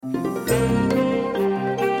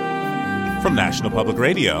From National Public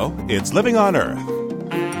Radio, it's Living on Earth.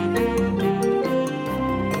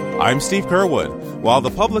 I'm Steve Curwood. While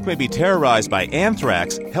the public may be terrorized by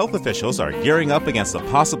anthrax, health officials are gearing up against the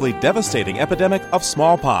possibly devastating epidemic of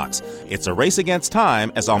smallpox. It's a race against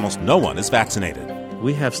time as almost no one is vaccinated.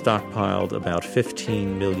 We have stockpiled about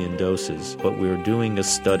 15 million doses, but we're doing a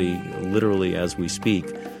study literally as we speak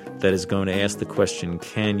that is going to ask the question,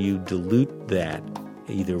 can you dilute that,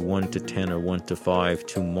 either 1 to 10 or 1 to 5,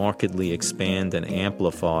 to markedly expand and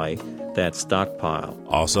amplify that stockpile?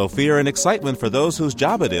 Also, fear and excitement for those whose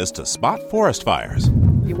job it is to spot forest fires.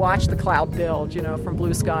 You watch the cloud build, from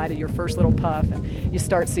blue sky to your first little puff, and you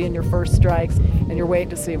start seeing your first strikes, and you're waiting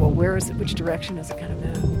to see, well, where is it, which direction is it going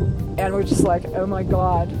to move? And we're just like, oh my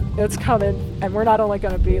God, it's coming, and we're not only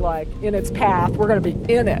going to be like in its path, we're going to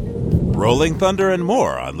be in it. Rolling Thunder and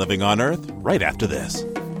more on Living on Earth right after this.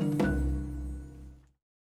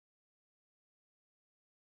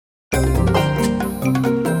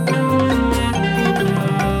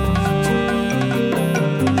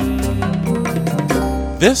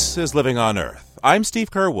 This is Living on Earth. I'm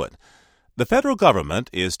Steve Curwood. The federal government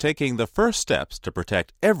is taking the first steps to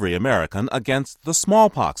protect every American against the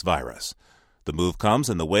smallpox virus. The move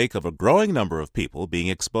comes in the wake of a growing number of people being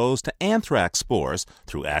exposed to anthrax spores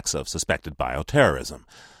through acts of suspected bioterrorism.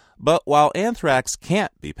 But while anthrax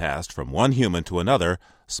can't be passed from one human to another,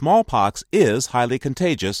 smallpox is highly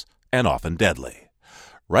contagious and often deadly.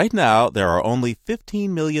 Right now, there are only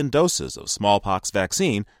 15 million doses of smallpox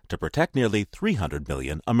vaccine to protect nearly 300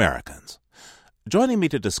 million Americans. Joining me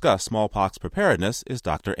to discuss smallpox preparedness is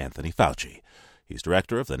Dr. Anthony Fauci. He's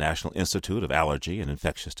director of the National Institute of Allergy and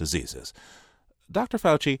Infectious Diseases. Dr.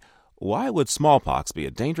 Fauci, why would smallpox be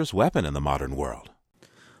a dangerous weapon in the modern world?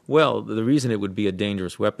 Well, the reason it would be a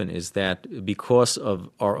dangerous weapon is that because of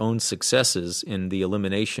our own successes in the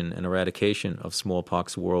elimination and eradication of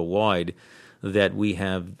smallpox worldwide, that we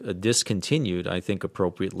have discontinued, I think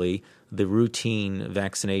appropriately, the routine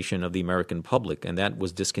vaccination of the American public, and that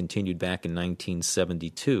was discontinued back in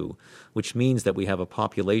 1972, which means that we have a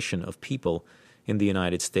population of people in the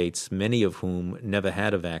United States, many of whom never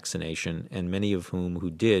had a vaccination, and many of whom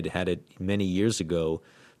who did had it many years ago,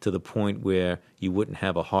 to the point where you wouldn't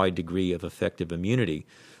have a high degree of effective immunity.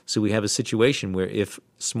 So we have a situation where if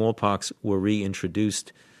smallpox were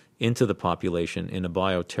reintroduced into the population in a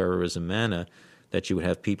bioterrorism manner, that you would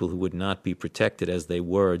have people who would not be protected as they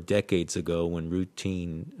were decades ago when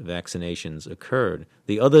routine vaccinations occurred.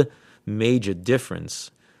 The other major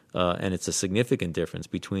difference, and it's a significant difference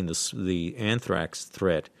between the anthrax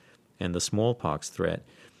threat and the smallpox threat,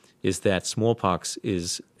 is that smallpox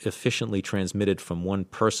is efficiently transmitted from one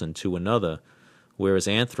person to another, whereas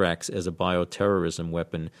anthrax as a bioterrorism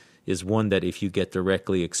weapon is one that if you get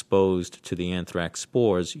directly exposed to the anthrax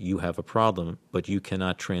spores, you have a problem, but you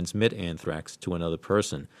cannot transmit anthrax to another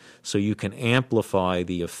person. So you can amplify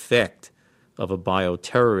the effect of a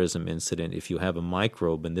bioterrorism incident if you have a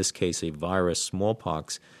microbe, in this case a virus,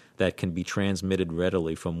 smallpox, that can be transmitted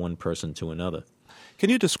readily from one person to another.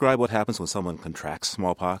 Can you describe what happens when someone contracts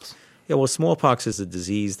smallpox? Yeah, well, smallpox is a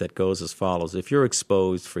disease that goes as follows. If you're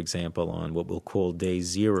exposed, for example, on what we'll call day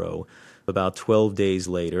 0, about 12 days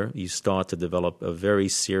later, you start to develop a very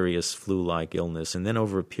serious flu-like illness, and then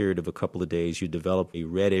over a period of a couple of days, you develop a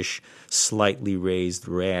reddish, slightly raised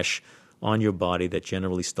rash on your body that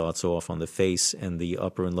generally starts off on the face and the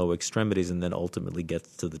upper and lower extremities and then ultimately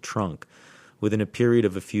gets to the trunk. Within a period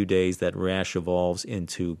of a few days, that rash evolves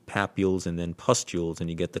into papules and then pustules,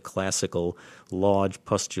 and you get the classical large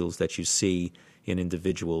pustules that you see in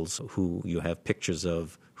individuals who you have pictures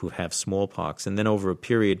of who have smallpox. And then over a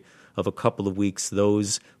period of a couple of weeks,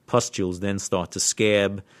 those pustules then start to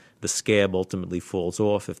scab. The scab ultimately falls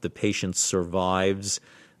off. If the patient survives,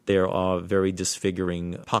 there are very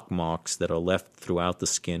disfiguring pockmarks that are left throughout the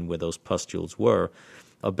skin where those pustules were.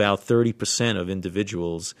 About 30% of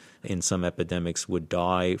individuals in some epidemics would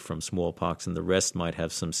die from smallpox, and the rest might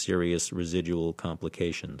have some serious residual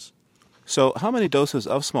complications. So how many doses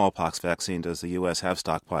of smallpox vaccine does the U.S. have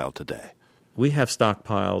stockpiled today? We have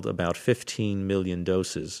stockpiled about 15 million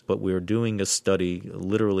doses, but we're doing a study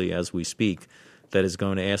literally as we speak that is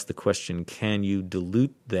going to ask the question, can you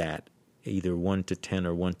dilute that, either 1 to 10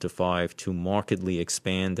 or 1 to 5, to markedly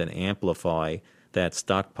expand and amplify that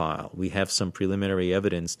stockpile? We have some preliminary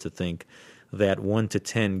evidence to think that 1 to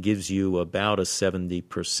 10 gives you about a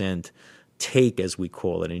 70% take, as we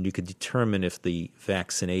call it, and you could determine if the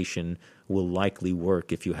vaccination will likely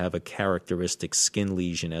work if you have a characteristic skin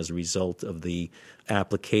lesion as a result of the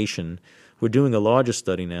application. We're doing a larger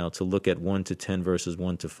study now to look at 1 to 10 versus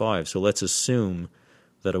 1 to 5. So let's assume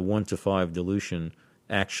that a 1 to 5 dilution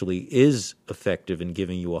actually is effective in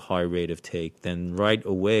giving you a high rate of take, then right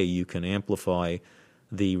away you can amplify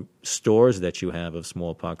the stores that you have of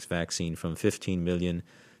smallpox vaccine from 15 million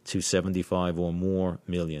to 75 or more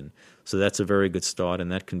million. So that's a very good start,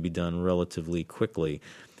 and that can be done relatively quickly.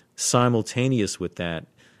 Simultaneous with that,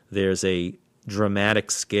 there's a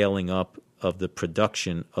dramatic scaling up of the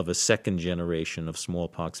production of a second generation of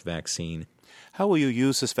smallpox vaccine. How will you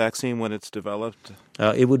use this vaccine when it's developed?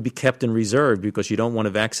 It would be kept in reserve because you don't want to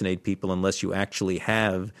vaccinate people unless you actually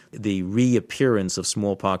have the reappearance of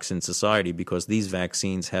smallpox in society, because these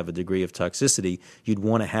vaccines have a degree of toxicity. You'd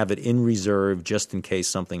want to have it in reserve just in case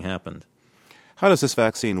something happened. How does this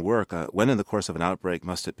vaccine work? When in the course of an outbreak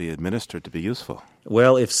must it be administered to be useful?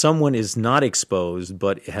 Well, if someone is not exposed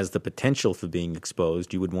but has the potential for being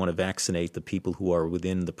exposed, you would want to vaccinate the people who are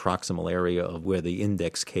within the proximal area of where the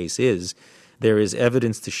index case is. There is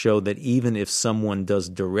evidence to show that even if someone does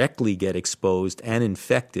directly get exposed and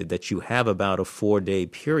infected, that you have about a 4-day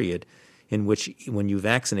period in which, when you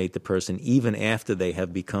vaccinate the person, even after they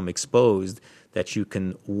have become exposed, that you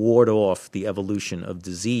can ward off the evolution of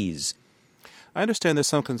disease. I understand there's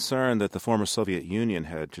some concern that the former Soviet Union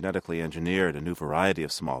had genetically engineered a new variety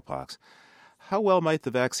of smallpox. How well might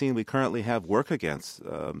the vaccine we currently have work against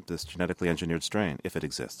this genetically engineered strain, if it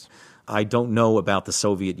exists? I don't know about the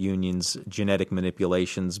Soviet Union's genetic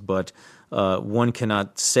manipulations, but one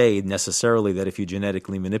cannot say necessarily that if you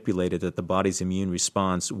genetically manipulate it, that the body's immune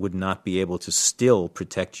response would not be able to still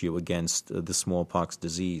protect you against the smallpox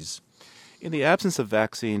disease. In the absence of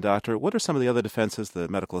vaccine, Doctor, what are some of the other defenses the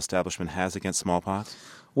medical establishment has against smallpox?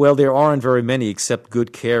 Well, there aren't very many, except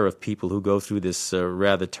good care of people who go through this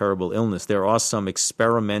rather terrible illness. There are some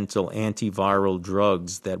experimental antiviral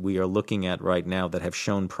drugs that we are looking at right now that have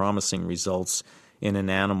shown promising results in an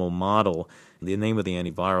animal model. The name of the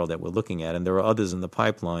antiviral that we're looking at, and there are others in the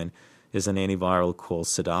pipeline, is an antiviral called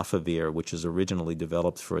Cidofovir, which is originally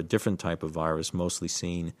developed for a different type of virus, mostly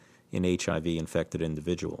seen in HIV-infected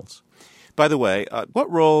individuals. By the way, what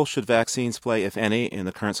role should vaccines play, if any, in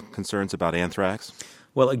the current concerns about anthrax?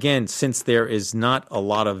 Well, again, since there is not a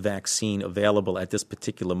lot of vaccine available at this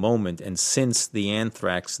particular moment, and since the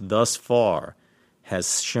anthrax thus far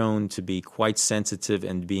has shown to be quite sensitive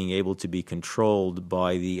and being able to be controlled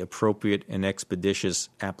by the appropriate and expeditious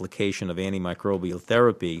application of antimicrobial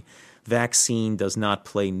therapy, vaccine does not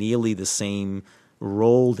play nearly the same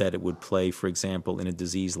role that it would play, for example, in a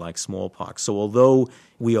disease like smallpox. So although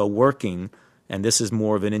we are working, and this is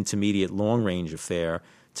more of an intermediate long-range affair,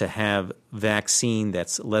 to have vaccine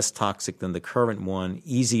that's less toxic than the current one,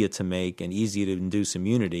 easier to make and easier to induce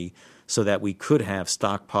immunity, so that we could have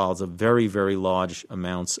stockpiles of very, very large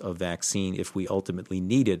amounts of vaccine if we ultimately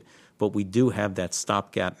need it. But we do have that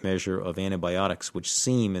stopgap measure of antibiotics, which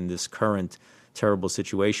seem in this current terrible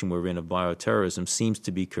situation we're in of bioterrorism, seems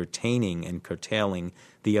to be curtailing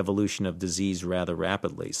the evolution of disease rather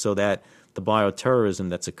rapidly, so that the bioterrorism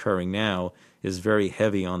that's occurring now is very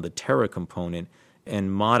heavy on the terror component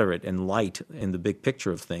and moderate and light in the big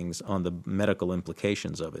picture of things on the medical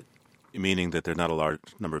implications of it. Meaning that there are not a large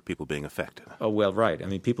number of people being affected. Oh, well, right. I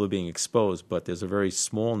mean, people are being exposed, but there's a very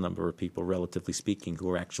small number of people, relatively speaking,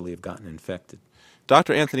 who actually have gotten infected.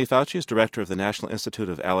 Dr. Anthony Fauci is director of the National Institute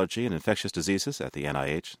of Allergy and Infectious Diseases at the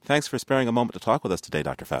NIH. Thanks for sparing a moment to talk with us today,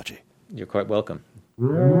 Dr. Fauci. You're quite welcome.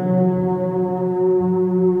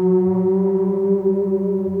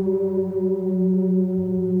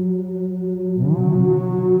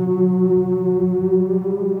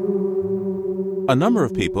 A number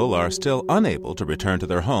of people are still unable to return to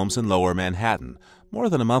their homes in Lower Manhattan, more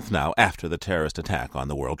than a month now after the terrorist attack on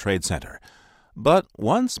the World Trade Center. But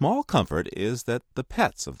one small comfort is that the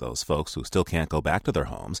pets of those folks who still can't go back to their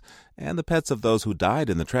homes and the pets of those who died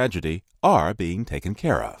in the tragedy are being taken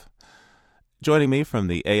care of. Joining me from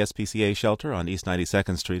the ASPCA shelter on East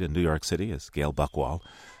 92nd Street in New York City is Gail Buchwald.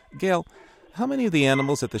 Gail, how many of the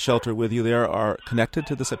animals at the shelter with you there are connected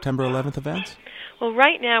to the September 11th events? Well,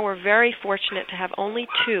 right now we're very fortunate to have only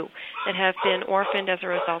 2 that have been orphaned as a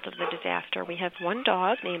result of the disaster. We have one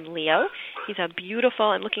dog named Leo. He's a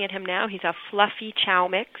beautiful, and looking at him now, he's a fluffy chow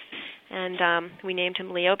mix. And we named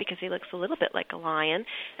him Leo because he looks a little bit like a lion.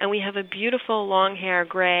 And we have a beautiful long-hair,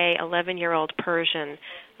 gray, 11-year-old Persian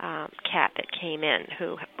cat that came in,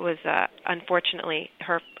 who was, unfortunately,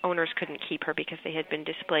 her owners couldn't keep her because they had been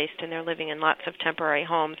displaced and they're living in lots of temporary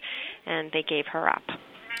homes, and they gave her up.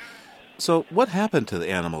 So what happened to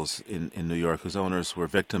the animals in New York whose owners were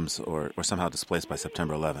victims or somehow displaced by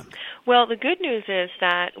September 11th? Well, the good news is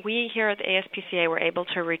that we here at the ASPCA were able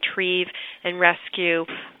to retrieve and rescue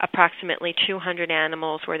approximately 200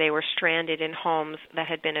 animals where they were stranded in homes that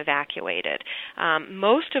had been evacuated.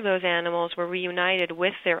 Most of those animals were reunited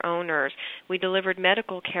with their owners. We delivered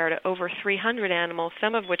medical care to over 300 animals,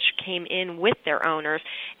 some of which came in with their owners,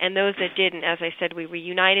 and those that didn't, as I said, we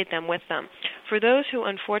reunited them with them. For those who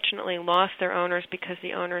unfortunately lost their owners because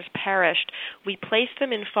the owners perished, we placed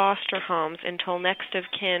them in foster homes until next of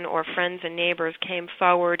kin or friends and neighbors came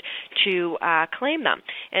forward to claim them.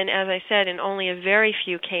 And as I said, in only a very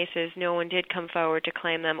few cases, no one did come forward to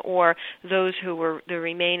claim them, or those who were the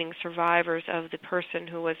remaining survivors of the person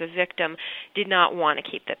who was a victim did not want to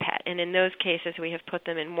keep the pet. And in those cases, we have put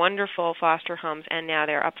them in wonderful foster homes, and now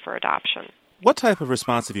they're up for adoption. What type of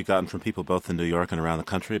response have you gotten from people both in New York and around the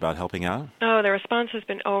country about helping out? Oh, the response has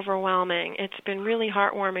been overwhelming. It's been really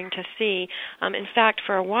heartwarming to see. In fact,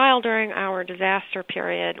 for a while during our disaster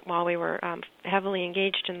period, while we were heavily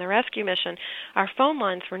engaged in the rescue mission, our phone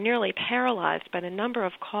lines were nearly paralyzed by the number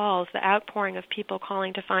of calls, the outpouring of people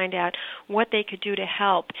calling to find out what they could do to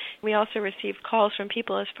help. We also received calls from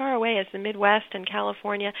people as far away as the Midwest and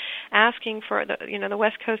California asking for the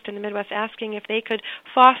West Coast and the Midwest, asking if they could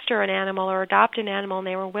foster an animal or adopt an animal, and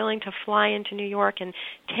they were willing to fly into New York and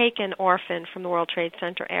take an orphan from the World Trade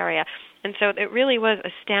Center area. And so it really was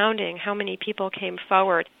astounding how many people came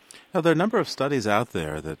forward. Now, there are a number of studies out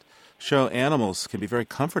there that show animals can be very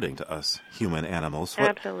comforting to us, human animals.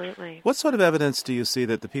 Absolutely. What sort of evidence do you see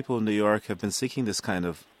that the people in New York have been seeking this kind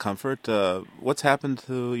of comfort? What's happened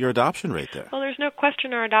to your adoption rate there? Well, there's no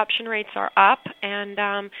question our adoption rates are up, and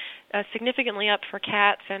significantly up for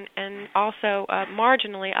cats and also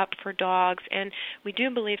marginally up for dogs. And we do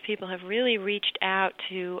believe people have really reached out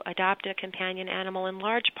to adopt a companion animal in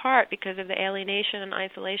large part because of the alienation and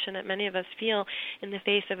isolation that many of us feel in the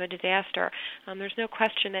face of a disaster. There's no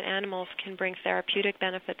question that animals can bring therapeutic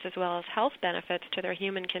benefits as well as health benefits to their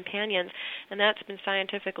human companions, and that's been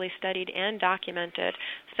scientifically studied and documented.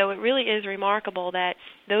 So it really is remarkable that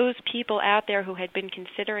those people out there who had been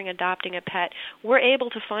considering adopting a pet were able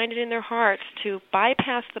to find it in their hearts to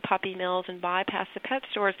bypass the puppy mills and bypass the pet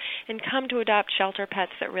stores and come to adopt shelter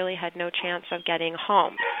pets that really had no chance of getting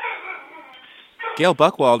home. Gail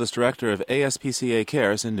Buchwald is director of ASPCA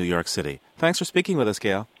Cares in New York City. Thanks for speaking with us,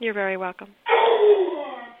 Gail. You're very welcome.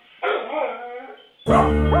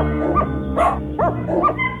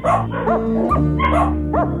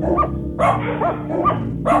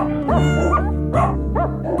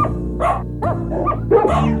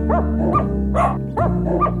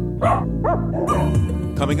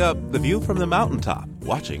 Coming up, the view from the mountaintop,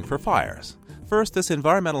 watching for fires. First, this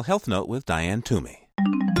environmental health note with Diane Toomey.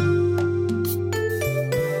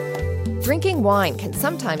 Drinking wine can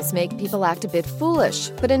sometimes make people act a bit foolish,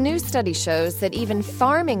 but a new study shows that even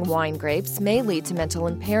farming wine grapes may lead to mental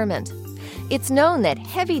impairment. It's known that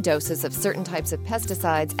heavy doses of certain types of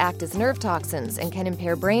pesticides act as nerve toxins and can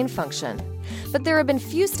impair brain function. But there have been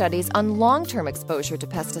few studies on long-term exposure to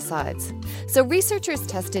pesticides. So researchers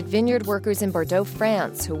tested vineyard workers in Bordeaux,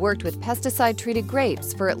 France, who worked with pesticide-treated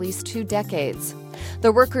grapes for at least 2 decades.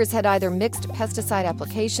 The workers had either mixed pesticide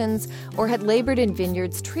applications or had labored in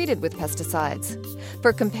vineyards treated with pesticides.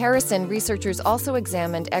 For comparison, researchers also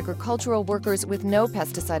examined agricultural workers with no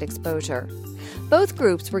pesticide exposure. Both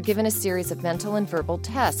groups were given a series of mental and verbal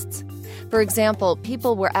tests. For example,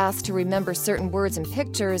 people were asked to remember certain words and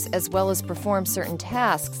pictures as well as perform certain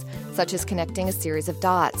tasks, such as connecting a series of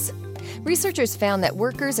dots. Researchers found that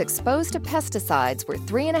workers exposed to pesticides were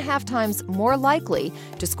 3.5 times more likely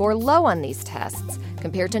to score low on these tests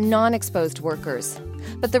compared to non-exposed workers.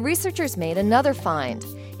 But the researchers made another find.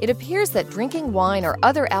 It appears that drinking wine or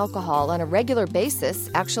other alcohol on a regular basis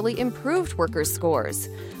actually improved workers' scores.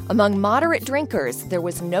 Among moderate drinkers, there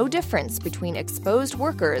was no difference between exposed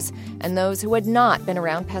workers and those who had not been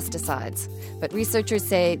around pesticides. But researchers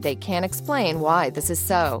say they can't explain why this is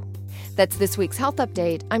so. That's this week's Health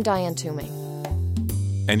Update. I'm Diane Toomey.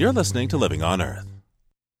 And you're listening to Living on Earth.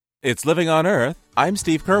 It's Living on Earth. I'm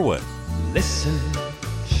Steve Curwood. Listen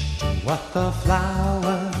to what the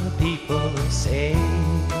flower people say.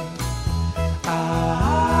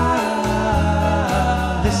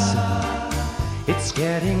 Listen, it's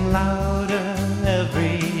getting louder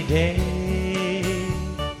every day.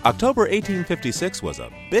 October 1856 was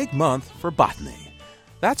a big month for botany.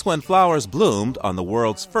 That's when flowers bloomed on the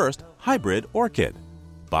world's first hybrid orchid.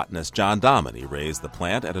 Botanist John Dominy raised the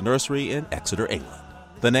plant at a nursery in Exeter, England.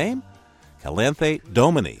 The name? Calanthe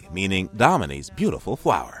domini, meaning Dominy's beautiful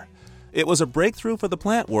flower. It was a breakthrough for the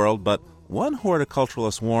plant world, but one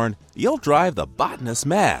horticulturalist warned, "You'll drive the botanists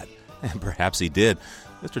mad." And perhaps he did.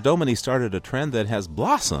 Mr. Dominy started a trend that has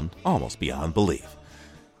blossomed almost beyond belief.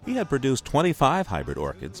 He had produced 25 hybrid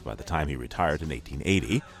orchids by the time he retired in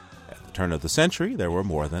 1880. At the turn of the century, there were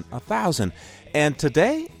more than 1,000. And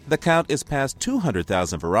today, the count is past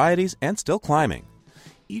 200,000 varieties and still climbing.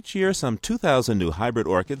 Each year, some 2,000 new hybrid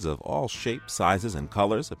orchids of all shapes, sizes, and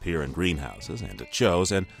colors appear in greenhouses and at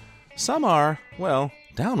shows, and some are, well,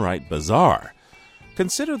 downright bizarre.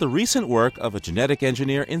 Consider the recent work of a genetic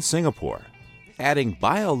engineer in Singapore. Adding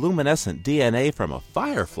bioluminescent DNA from a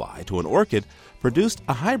firefly to an orchid produced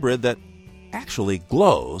a hybrid that actually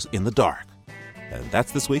glows in the dark. And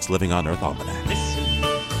that's this week's Living on Earth Almanac. Listen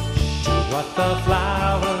to what the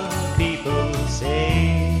flower people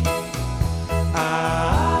say.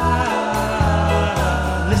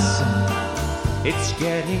 Listen, it's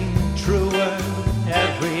getting truer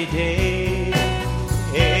every day.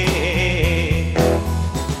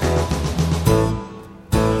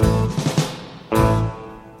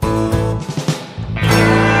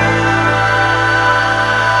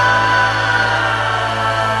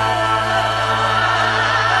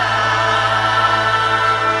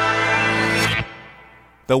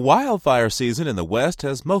 The wildfire season in the West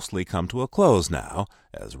has mostly come to a close now,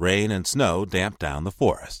 as rain and snow damp down the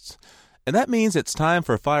forests. And that means it's time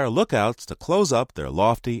for fire lookouts to close up their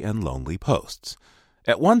lofty and lonely posts.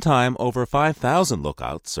 At one time, over 5,000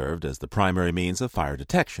 lookouts served as the primary means of fire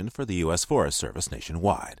detection for the U.S. Forest Service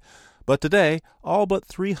nationwide. But today, all but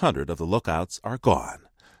 300 of the lookouts are gone.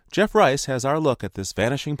 Jeff Rice has our look at this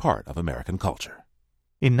vanishing part of American culture.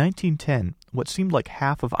 In 1910, what seemed like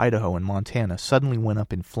half of Idaho and Montana suddenly went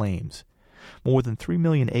up in flames. More than 3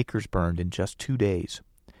 million acres burned in just 2 days.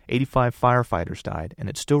 85 firefighters died, and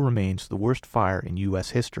it still remains the worst fire in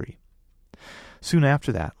U.S. history. Soon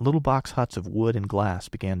after that, little box huts of wood and glass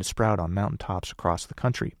began to sprout on mountaintops across the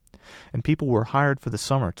country, and people were hired for the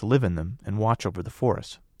summer to live in them and watch over the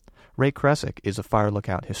forests. Ray Kresick is a fire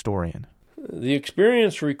lookout historian. The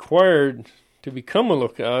experience required to become a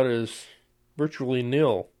lookout is virtually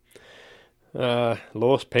nil.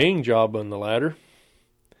 Lowest paying job on the ladder.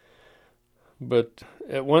 But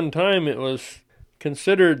at one time it was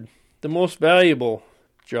considered the most valuable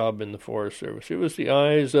job in the Forest Service. It was the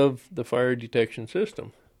eyes of the fire detection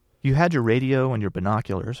system. You had your radio and your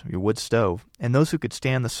binoculars, your wood stove, and those who could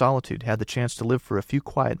stand the solitude had the chance to live for a few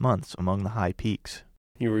quiet months among the high peaks.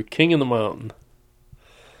 You were king of the mountain.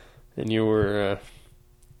 And you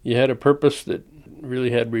had a purpose that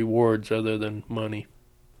really had rewards other than money.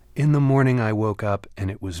 In the morning I woke up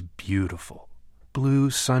and it was beautiful.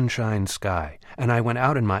 Blue sunshine sky, and I went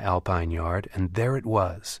out in my alpine yard and there it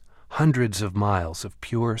was. Hundreds of miles of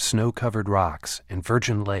pure snow-covered rocks and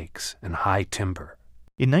virgin lakes and high timber.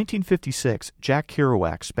 In 1956, Jack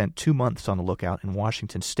Kerouac spent 2 months on a lookout in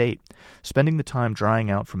Washington state, spending the time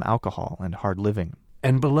drying out from alcohol and hard living.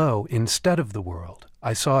 And below, instead of the world,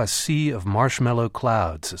 I saw a sea of marshmallow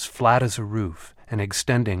clouds as flat as a roof and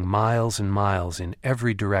extending miles and miles in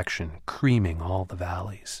every direction, creaming all the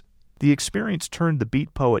valleys. The experience turned the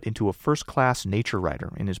beat poet into a first-class nature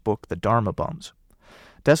writer in his book The Dharma Bums.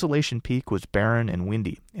 Desolation Peak was barren and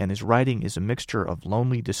windy, and his writing is a mixture of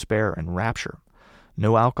lonely despair and rapture.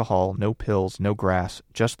 No alcohol, no pills, no grass,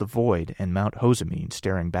 just the void and Mount Hosamine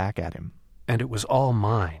staring back at him. And it was all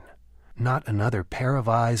mine. Not another pair of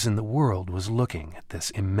eyes in the world was looking at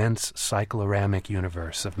this immense cycloramic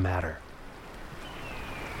universe of matter.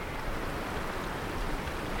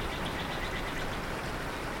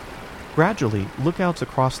 Gradually, lookouts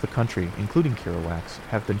across the country, including Kerouac's,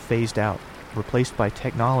 have been phased out, replaced by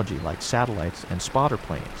technology like satellites and spotter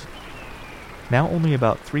planes. Now only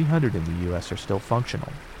about 300 in the U.S. are still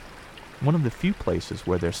functional. One of the few places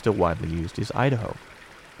where they're still widely used is Idaho.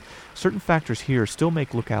 Certain factors here still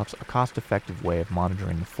make lookouts a cost-effective way of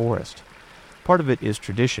monitoring the forest. Part of it is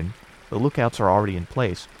tradition. The lookouts are already in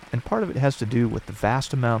place, and part of it has to do with the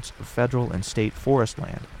vast amounts of federal and state forest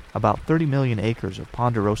land, about 30 million acres of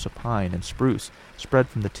ponderosa pine and spruce spread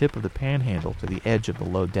from the tip of the Panhandle to the edge of the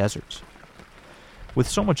low deserts. With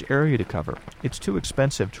so much area to cover, it's too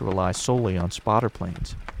expensive to rely solely on spotter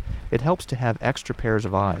planes. It helps to have extra pairs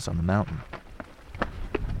of eyes on the mountain.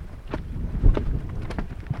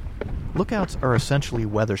 Lookouts are essentially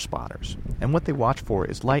weather spotters, and what they watch for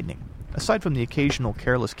is lightning. Aside from the occasional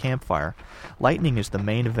careless campfire, lightning is the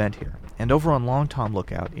main event here, and over on Long Tom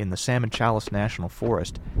Lookout in the Salmon Chalice National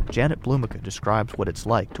Forest, Janet Blumica describes what it's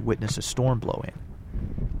like to witness a storm blow in.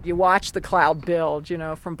 You watch the cloud build,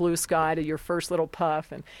 from blue sky to your first little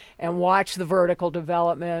puff, and watch the vertical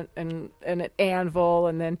development and an anvil,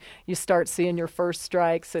 and then you start seeing your first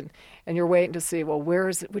strikes, and you're waiting to see, well, where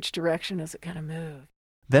is it, which direction is it going to move?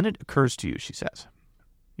 Then it occurs to you, she says.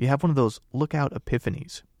 You have one of those lookout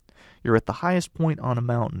epiphanies. You're at the highest point on a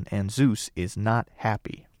mountain, and Zeus is not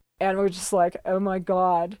happy. And we're just like, oh my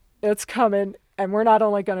God, it's coming, and we're not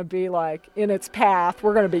only going to be like in its path,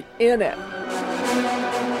 we're going to be in it.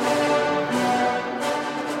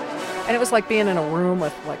 And it was like being in a room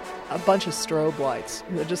with like a bunch of strobe lights,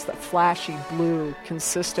 just the flashy blue,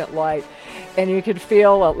 consistent light. And you could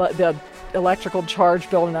feel the electrical charge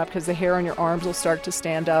building up because the hair on your arms will start to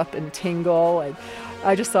stand up and tingle. And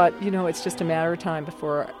I just thought, it's just a matter of time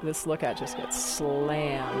before this lookout just gets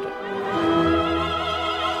slammed.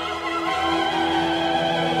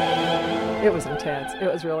 It was intense.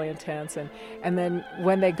 It was really intense. And then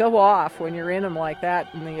when they go off, when you're in them like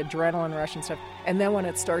that, and the adrenaline rush and stuff, and then when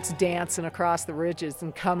it starts dancing across the ridges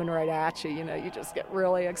and coming right at you, you just get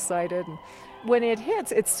really excited. And when it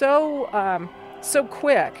hits, it's so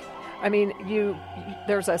quick. I mean,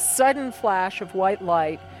 there's a sudden flash of white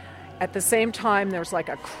light. At the same time, there's like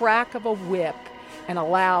a crack of a whip and a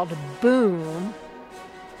loud boom,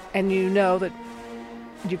 and you know that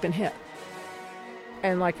you've been hit.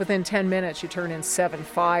 And like within 10 minutes, you turn in 7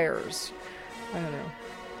 fires. I don't know.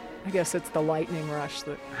 I guess it's the lightning rush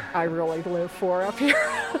that I really live for up here.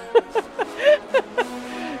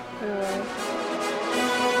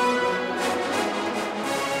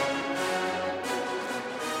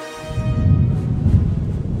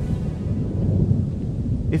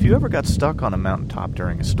 If you ever got stuck on a mountaintop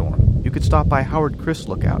during a storm, you could stop by Howard Chris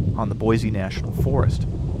Lookout on the Boise National Forest.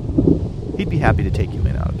 He'd be happy to take you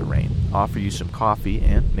in out of the rain, offer you some coffee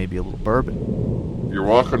and maybe a little bourbon. You're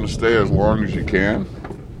welcome to stay as long as you can.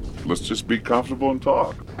 Let's just be comfortable and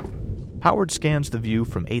talk. Howard scans the view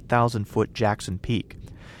from 8,000-foot Jackson Peak.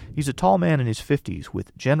 He's a tall man in his 50s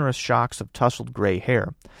with generous shocks of tousled gray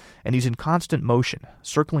hair, and he's in constant motion,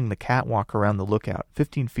 circling the catwalk around the lookout,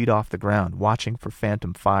 15 feet off the ground, watching for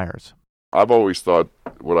phantom fires. I've always thought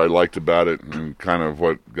what I liked about it and kind of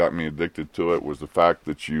what got me addicted to it was the fact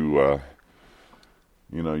that you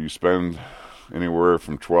spend anywhere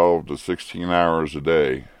from 12 to 16 hours a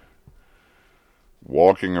day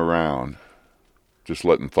walking around, just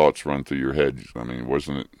letting thoughts run through your head. I mean, was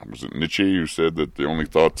it Nietzsche who said that the only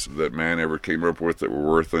thoughts that man ever came up with that were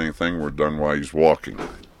worth anything were done while he's walking?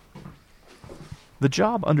 The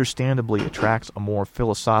job understandably attracts a more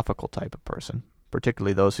philosophical type of person,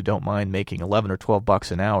 particularly those who don't mind making $11 or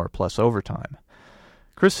 $12 an hour plus overtime.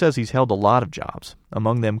 Chris says he's held a lot of jobs,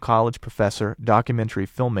 among them college professor, documentary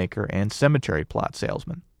filmmaker, and cemetery plot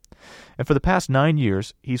salesman. And for the past 9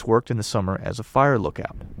 years, he's worked in the summer as a fire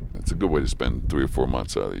lookout. It's a good way to spend 3 or 4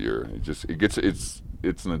 months out of the year.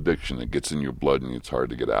 It's an addiction. It gets in your blood and it's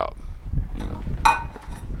hard to get out.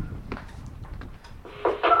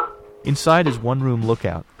 Inside his one-room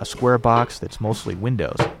lookout, a square box that's mostly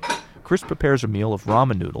windows, Chris prepares a meal of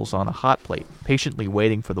ramen noodles on a hot plate, patiently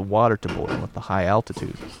waiting for the water to boil at the high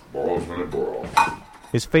altitude. Boils when it boils.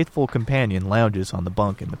 His faithful companion lounges on the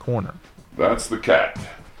bunk in the corner. That's the cat,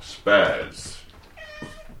 Spaz.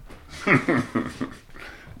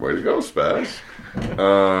 Way to go, Spaz.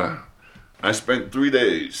 I spent 3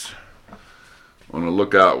 days on a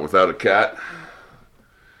lookout without a cat,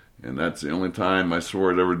 and that's the only time I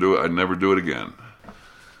swore I'd ever do it. I'd never do it again.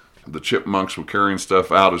 The chipmunks were carrying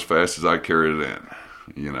stuff out as fast as I carried it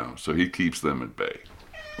in, so he keeps them at bay.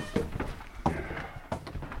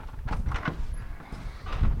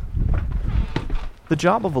 The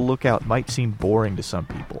job of a lookout might seem boring to some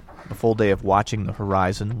people, a full day of watching the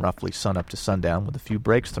horizon, roughly sunup to sundown, with a few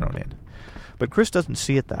breaks thrown in. But Chris doesn't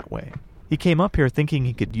see it that way. He came up here thinking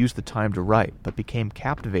he could use the time to write, but became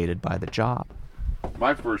captivated by the job.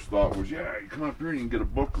 My first thought was, you come up here and you can get a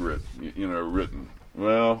book written.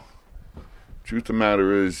 Well, truth of the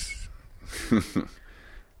matter is,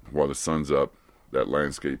 while the sun's up, that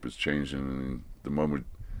landscape is changing, and the moment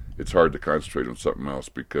it's hard to concentrate on something else,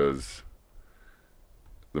 because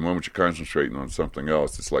the moment you're concentrating on something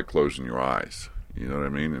else, it's like closing your eyes. You know what I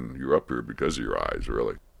mean? And you're up here because of your eyes,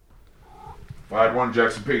 really. 5-1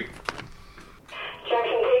 Jackson Peak.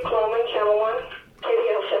 Jackson Peak, Loman, Channel 1,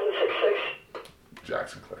 KDL 766.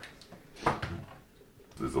 Jackson Clay.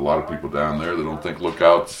 There's a lot of people down there that don't think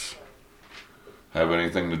lookouts have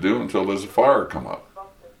anything to do until there's a fire come up.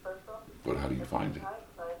 But how do you find it?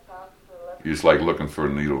 You're just like looking for a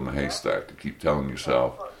needle in a haystack to keep telling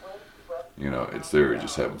yourself, it's there, you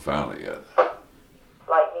just haven't found it yet.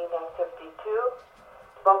 Lightning 152,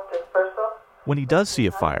 smoke dispersal, When he does see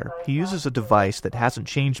a fire, he uses a device that hasn't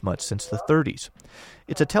changed much since the 30s.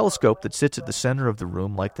 It's a telescope that sits at the center of the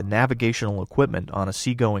room like the navigational equipment on a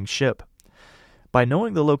seagoing ship. By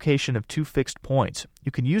knowing the location of 2 fixed points,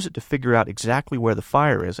 you can use it to figure out exactly where the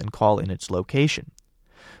fire is and call in its location.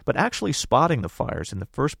 But actually spotting the fires in the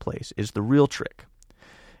first place is the real trick.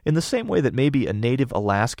 In the same way that maybe a native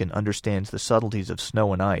Alaskan understands the subtleties of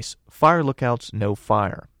snow and ice, fire lookouts know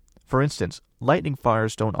fire. For instance, lightning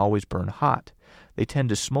fires don't always burn hot. They tend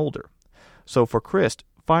to smolder. So for Christ,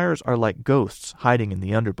 fires are like ghosts hiding in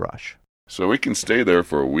the underbrush. So we can stay there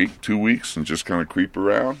for a week, 2 weeks, and just kind of creep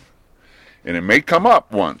around. And it may come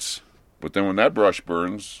up once, but then when that brush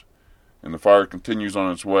burns and the fire continues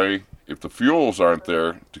on its way, if the fuels aren't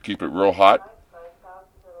there to keep it real hot,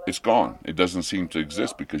 it's gone. It doesn't seem to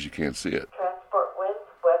exist because you can't see it. Transport winds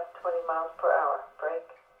west 20 miles per hour. Break.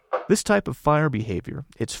 This type of fire behavior,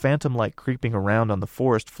 its phantom-like creeping around on the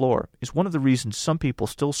forest floor, is one of the reasons some people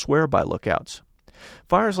still swear by lookouts.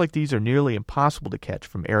 Fires like these are nearly impossible to catch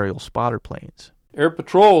from aerial spotter planes. Air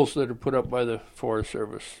patrols that are put up by the Forest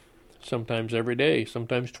Service, sometimes every day,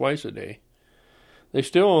 sometimes twice a day. They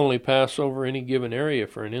still only pass over any given area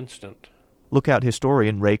for an instant. Lookout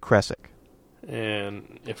historian Ray Kresick.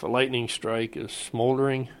 And if a lightning strike is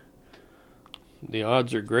smoldering, the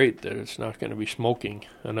odds are great that it's not going to be smoking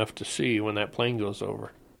enough to see when that plane goes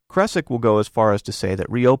over. Kresick will go as far as to say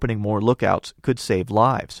that reopening more lookouts could save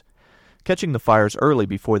lives. Catching the fires early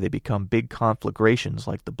before they become big conflagrations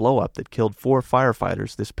like the blow-up that killed 4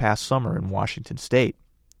 firefighters this past summer in Washington State.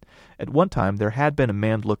 At one time, there had been a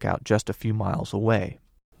manned lookout just a few miles away.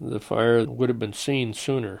 The fire would have been seen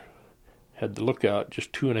sooner had the lookout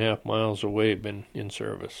just 2.5 miles away been in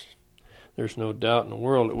service. There's no doubt in the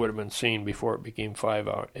world it would have been seen before it became 5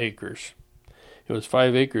 acres. It was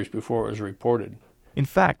 5 acres before it was reported. In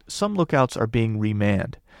fact, some lookouts are being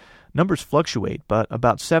remanned. Numbers fluctuate, but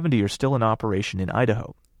about 70 are still in operation in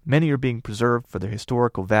Idaho. Many are being preserved for their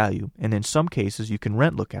historical value, and in some cases you can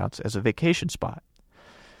rent lookouts as a vacation spot.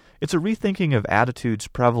 It's a rethinking of attitudes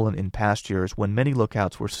prevalent in past years when many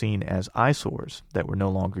lookouts were seen as eyesores that were no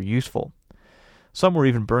longer useful. Some were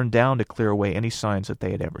even burned down to clear away any signs that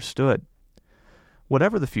they had ever stood.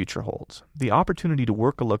 Whatever the future holds, the opportunity to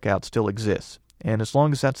work a lookout still exists, and as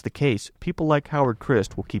long as that's the case, people like Howard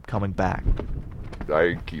Christ will keep coming back.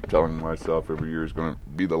 I keep telling myself every year is going to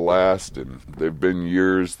be the last, and there have been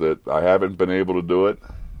years that I haven't been able to do it.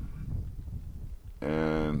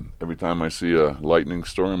 And every time I see a lightning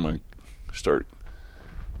storm, I start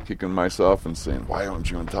kicking myself and saying, why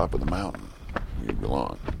aren't you on top of the mountain? You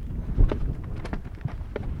belong.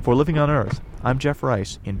 For Living on Earth, I'm Jeff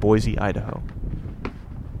Rice in Boise, Idaho.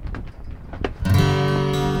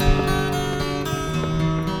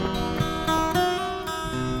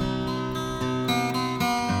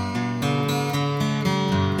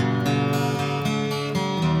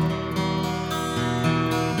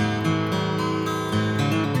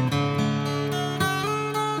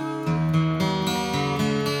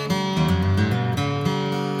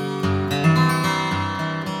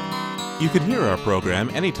 You can hear our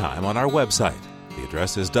program anytime on our website. The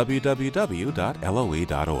address is www.loe.org.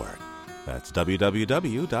 That's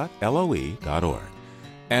www.loe.org.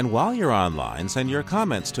 And while you're online, send your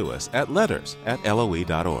comments to us at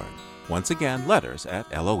letters@loe.org. Once again,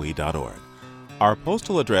 letters@loe.org. Our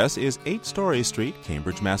postal address is 8 Story Street,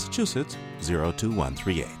 Cambridge, Massachusetts,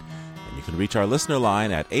 02138. And you can reach our listener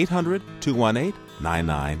line at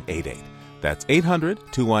 800-218-9988. That's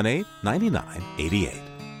 800-218-9988.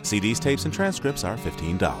 CDs, tapes, and transcripts are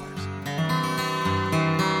 $15.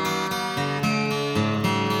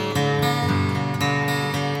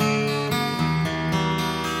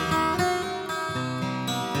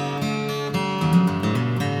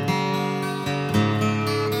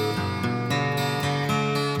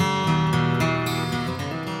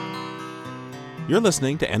 You're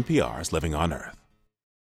listening to NPR's Living on Earth.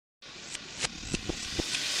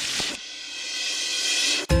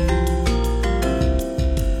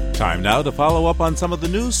 Time now to follow up on some of the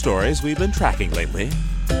news stories we've been tracking lately.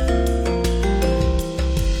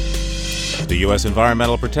 The U.S.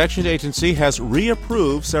 Environmental Protection Agency has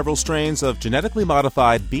reapproved several strains of genetically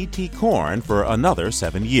modified Bt corn for another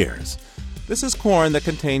 7 years. This is corn that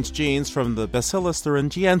contains genes from the Bacillus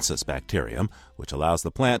thuringiensis bacterium, which allows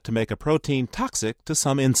the plant to make a protein toxic to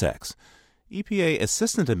some insects. EPA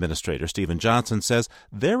Assistant Administrator Stephen Johnson says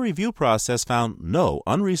their review process found no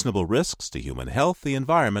unreasonable risks to human health, the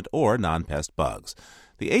environment, or non-pest bugs.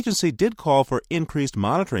 The agency did call for increased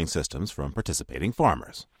monitoring systems from participating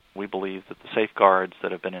farmers. We believe that the safeguards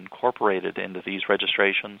that have been incorporated into these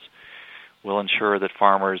registrations will ensure that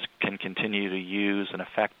farmers can continue to use an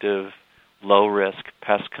effective, low-risk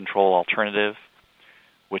pest control alternative,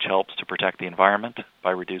 which helps to protect the environment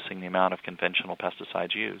by reducing the amount of conventional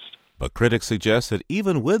pesticides used. But critics suggest that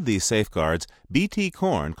even with these safeguards, Bt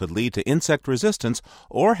corn could lead to insect resistance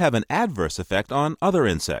or have an adverse effect on other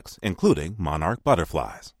insects, including monarch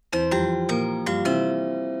butterflies.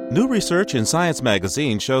 New research in Science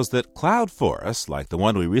magazine shows that cloud forests, like the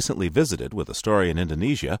one we recently visited with a story in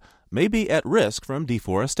Indonesia, may be at risk from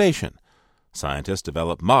deforestation. Scientists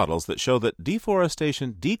developed models that show that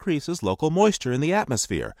deforestation decreases local moisture in the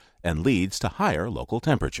atmosphere and leads to higher local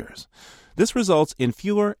temperatures. This results in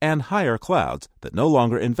fewer and higher clouds that no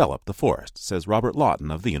longer envelop the forest, says Robert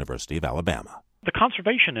Lawton of the University of Alabama. The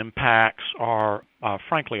conservation impacts are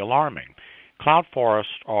frankly alarming. Cloud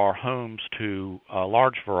forests are homes to a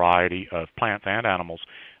large variety of plants and animals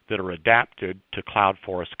that are adapted to cloud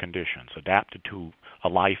forest conditions, adapted to a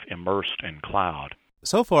life immersed in cloud.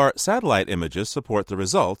 So far, satellite images support the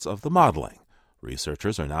results of the modeling.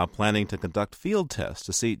 Researchers are now planning to conduct field tests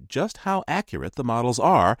to see just how accurate the models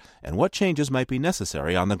are and what changes might be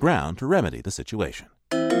necessary on the ground to remedy the situation.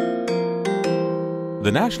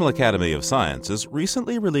 The National Academy of Sciences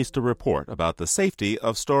recently released a report about the safety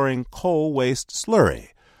of storing coal waste slurry.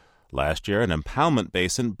 Last year, an impoundment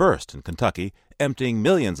basin burst in Kentucky, emptying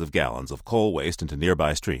millions of gallons of coal waste into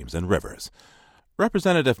nearby streams and rivers.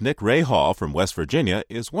 Representative Nick Ray Hall from West Virginia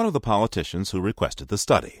is one of the politicians who requested the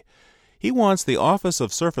study. He wants the Office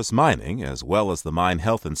of Surface Mining, as well as the Mine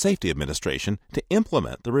Health and Safety Administration, to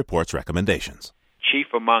implement the report's recommendations. Chief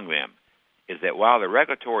among them is that while the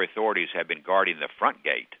regulatory authorities have been guarding the front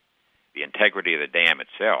gate, the integrity of the dam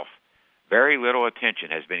itself, very little attention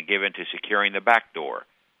has been given to securing the back door,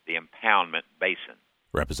 the impoundment basin.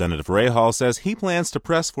 Representative Ray Hall says he plans to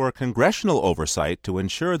press for congressional oversight to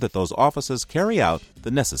ensure that those offices carry out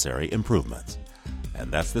the necessary improvements.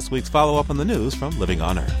 And that's this week's follow-up on the news from Living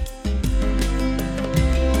on Earth.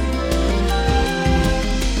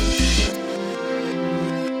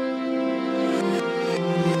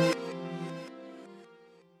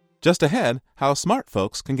 Just ahead, how smart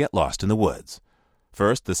folks can get lost in the woods.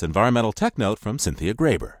 First, this environmental tech note from Cynthia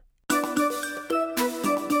Graber.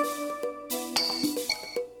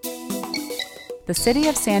 The city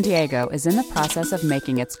of San Diego is in the process of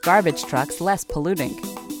making its garbage trucks less polluting.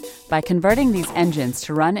 By converting these engines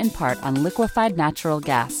to run in part on liquefied natural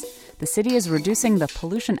gas, the city is reducing the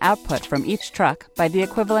pollution output from each truck by the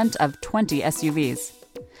equivalent of 20 SUVs.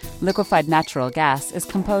 Liquefied natural gas is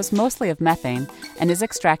composed mostly of methane and is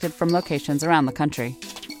extracted from locations around the country.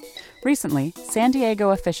 Recently, San Diego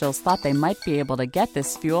officials thought they might be able to get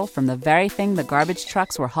this fuel from the very thing the garbage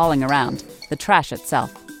trucks were hauling around, the trash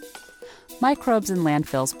itself. Microbes in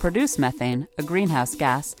landfills produce methane, a greenhouse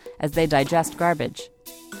gas, as they digest garbage.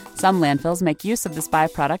 Some landfills make use of this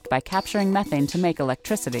byproduct by capturing methane to make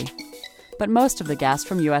electricity. But most of the gas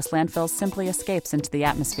from U.S. landfills simply escapes into the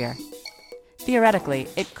atmosphere. Theoretically,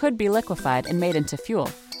 it could be liquefied and made into fuel.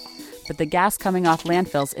 But the gas coming off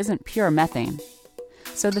landfills isn't pure methane.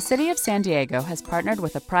 So the city of San Diego has partnered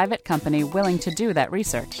with a private company willing to do that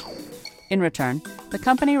research. In return, the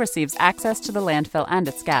company receives access to the landfill and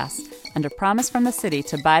its gas, and a promise from the city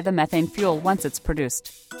to buy the methane fuel once it's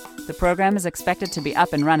produced. The program is expected to be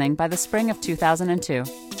up and running by the spring of 2002.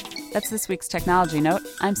 That's this week's Technology Note.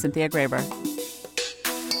 I'm Cynthia Graber.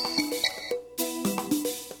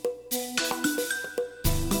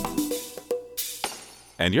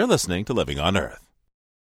 And you're listening to Living on Earth.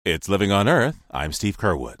 It's Living on Earth. I'm Steve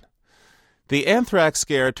Curwood. The anthrax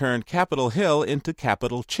scare turned Capitol Hill into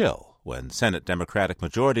Capitol Chill when Senate Democratic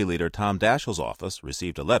Majority Leader Tom Daschle's office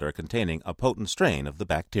received a letter containing a potent strain of the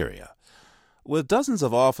bacteria. With dozens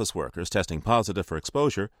of office workers testing positive for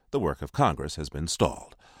exposure, the work of Congress has been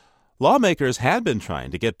stalled. Lawmakers had been trying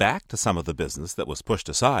to get back to some of the business that was pushed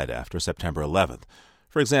aside after September 11th.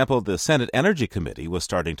 For example, the Senate Energy Committee was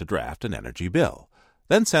starting to draft an energy bill.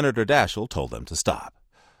 Then Senator Daschle told them to stop.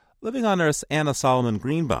 Living on Earth's Anna Solomon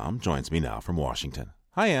Greenbaum joins me now from Washington.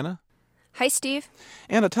 Hi, Anna. Hi, Steve.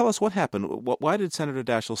 Anna, tell us what happened. Why did Senator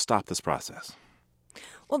Daschle stop this process?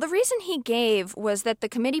 Well, the reason he gave was that the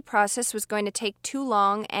committee process was going to take too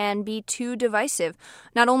long and be too divisive.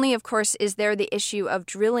 Not only, of course, is there the issue of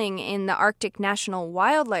drilling in the Arctic National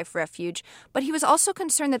Wildlife Refuge, but he was also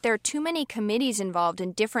concerned that there are too many committees involved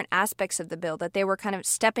in different aspects of the bill, that they were kind of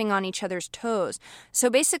stepping on each other's toes. So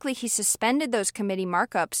basically, he suspended those committee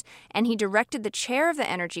markups, and he directed the chair of the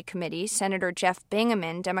Energy Committee, Senator Jeff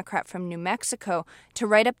Bingaman, Democrat from New Mexico, to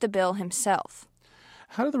write up the bill himself.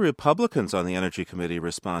 How do the Republicans on the Energy Committee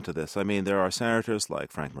respond to this? I mean, there are senators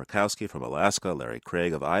like Frank Murkowski from Alaska, Larry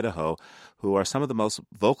Craig of Idaho, who are some of the most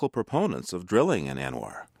vocal proponents of drilling in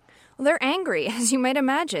ANWR. Well, Well, they're angry, as you might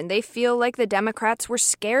imagine. They feel like the Democrats were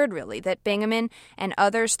scared, really, that Bingaman and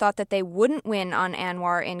others thought that they wouldn't win on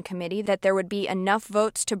ANWR in committee, that there would be enough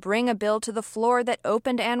votes to bring a bill to the floor that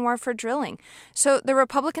opened ANWR for drilling. So the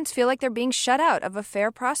Republicans feel like they're being shut out of a fair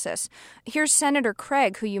process. Here's Senator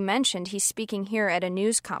Craig, who you mentioned. He's speaking here at a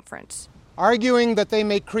news conference. Arguing that they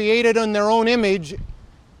may create it in their own image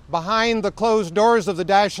behind the closed doors of the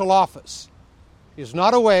Daschle office is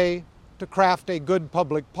not a way to craft a good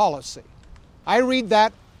public policy. I read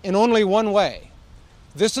that in only one way.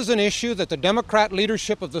 This is an issue that the Democrat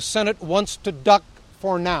leadership of the Senate wants to duck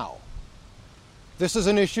for now. This is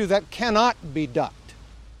an issue that cannot be ducked.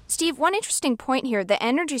 Steve, one interesting point here, the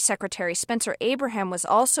Energy Secretary, Spencer Abraham, was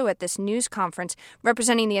also at this news conference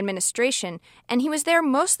representing the administration, and he was there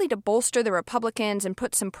mostly to bolster the Republicans and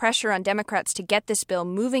put some pressure on Democrats to get this bill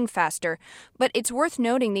moving faster. But it's worth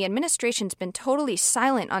noting the administration's been totally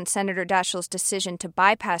silent on Senator Daschle's decision to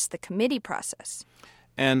bypass the committee process.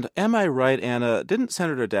 And am I right, Anna, didn't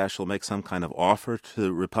Senator Daschle make some kind of offer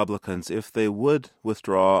to Republicans if they would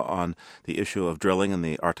withdraw on the issue of drilling in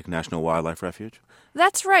the Arctic National Wildlife Refuge?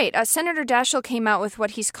 That's right. Senator Daschle came out with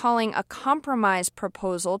what he's calling a compromise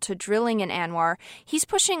proposal to drilling in ANWR. He's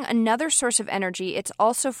pushing another source of energy. It's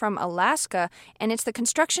also from Alaska, and it's the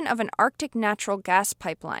construction of an Arctic natural gas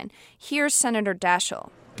pipeline. Here's Senator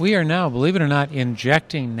Daschle. We are now, believe it or not,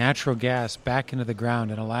 injecting natural gas back into the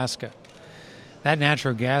ground in Alaska. That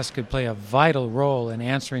natural gas could play a vital role in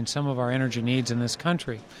answering some of our energy needs in this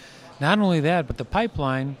country. Not only that, but the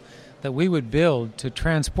pipeline that we would build to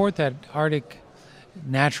transport that Arctic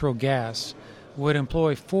natural gas would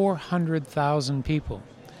employ 400,000 people.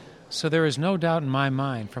 So there is no doubt in my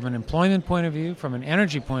mind, from an employment point of view, from an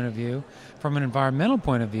energy point of view, from an environmental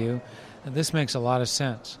point of view, that this makes a lot of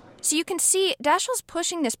sense. So you can see Daschle's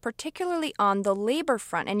pushing this particularly on the labor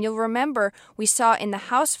front. And you'll remember we saw in the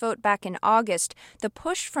House vote back in August, the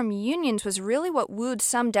push from unions was really what wooed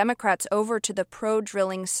some Democrats over to the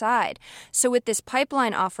pro-drilling side. So with this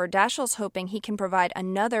pipeline offer, Daschle's hoping he can provide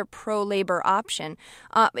another pro-labor option.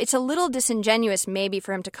 It's a little disingenuous maybe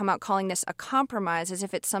for him to come out calling this a compromise, as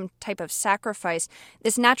if it's some type of sacrifice.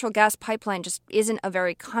 This natural gas pipeline just isn't a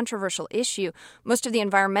very controversial issue. Most of the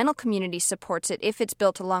environmental community supports it if it's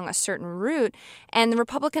built along a certain route, and the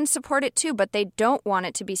Republicans support it too, but they don't want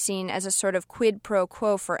it to be seen as a sort of quid pro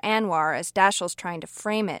quo for ANWR, as Daschle's trying to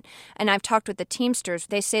frame it. And I've talked with the Teamsters.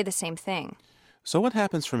 They say the same thing. So what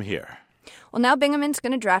happens from here? Well, now Bingaman's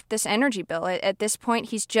going to draft this energy bill. At this point,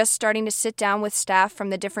 he's just starting to sit down with staff from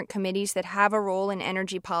the different committees that have a role in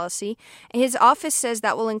energy policy. His office says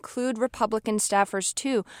that will include Republican staffers,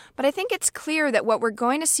 too. But I think it's clear that what we're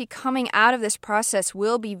going to see coming out of this process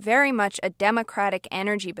will be very much a Democratic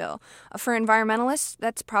energy bill. For environmentalists,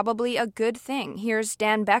 that's probably a good thing. Here's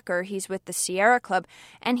Dan Becker. He's with the Sierra Club,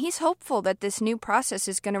 and he's hopeful that this new process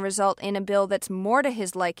is going to result in a bill that's more to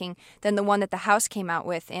his liking than the one that the House came out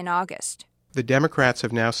with in August. The Democrats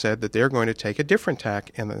have now said that they're going to take a different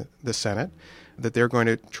tack in the Senate, that they're going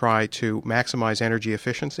to try to maximize energy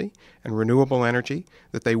efficiency and renewable energy,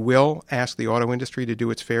 that they will ask the auto industry to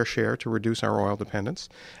do its fair share to reduce our oil dependence,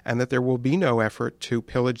 and that there will be no effort to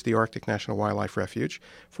pillage the Arctic National Wildlife Refuge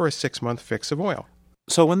for a 6-month fix of oil.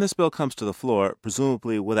 So when this bill comes to the floor,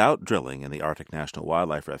 presumably without drilling in the Arctic National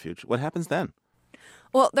Wildlife Refuge, what happens then?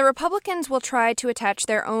 Well, the Republicans will try to attach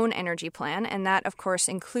their own energy plan, and that, of course,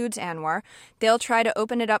 includes ANWR. They'll try to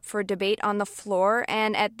open it up for debate on the floor,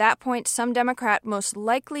 and at that point, some Democrat, most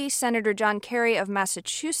likely Senator John Kerry of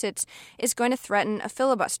Massachusetts, is going to threaten a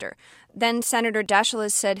filibuster. Then Senator Daschle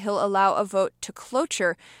has said he'll allow a vote to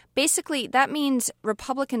cloture. Basically, that means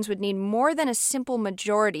Republicans would need more than a simple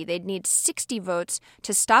majority. They'd need 60 votes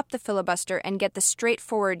to stop the filibuster and get the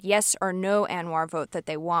straightforward yes or no ANWR vote that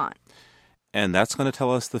they want. And that's going to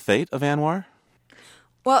tell us the fate of ANWR?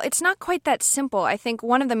 Well, it's not quite that simple. I think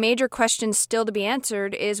one of the major questions still to be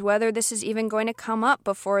answered is whether this is even going to come up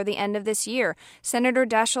before the end of this year. Senator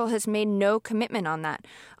Daschle has made no commitment on that.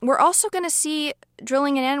 We're also going to see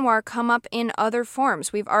drilling in ANWR come up in other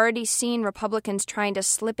forms. We've already seen Republicans trying to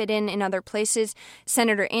slip it in other places.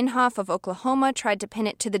 Senator Inhofe of Oklahoma tried to pin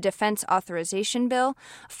it to the Defense Authorization Bill.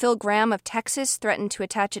 Phil Gramm of Texas threatened to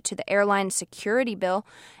attach it to the Airline Security Bill.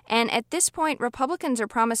 And at this point, Republicans are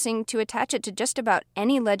promising to attach it to just about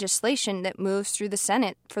any legislation that moves through the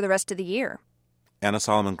Senate for the rest of the year. Anna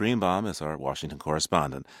Solomon Greenbaum is our Washington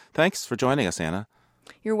correspondent. Thanks for joining us, Anna.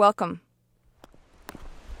 You're welcome.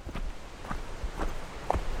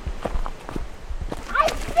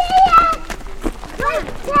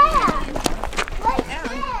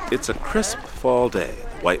 It's a crisp fall day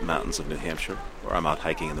in the White Mountains of New Hampshire, where I'm out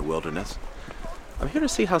hiking in the wilderness. I'm here to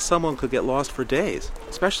see how someone could get lost for days,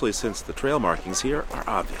 especially since the trail markings here are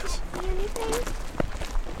obvious.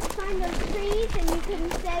 Find those trees and you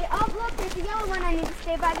can say, oh, look, there's a yellow one. I need to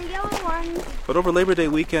stay by the yellow one. But over Labor Day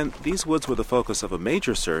weekend, these woods were the focus of a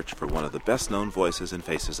major search for one of the best-known voices and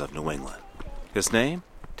faces of New England. His name,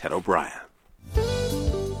 Ted O'Brien.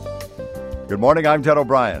 Good morning, I'm Ted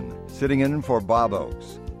O'Brien, sitting in for Bob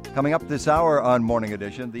Oakes. Coming up this hour on Morning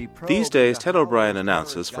Edition, These days, Ted O'Brien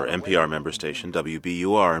announces for NPR member station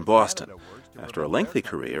WBUR in Boston, after a lengthy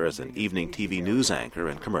career as an evening TV news anchor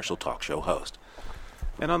and commercial talk show host.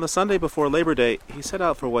 And on the Sunday before Labor Day, he set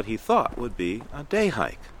out for what he thought would be a day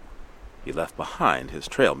hike. He left behind his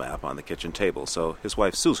trail map on the kitchen table so his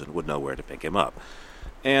wife Susan would know where to pick him up.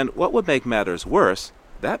 And what would make matters worse,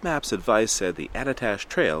 that map's advice said the Attitash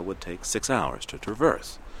Trail would take 6 hours to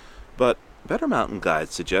traverse. But better mountain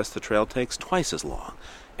guides suggest the trail takes twice as long,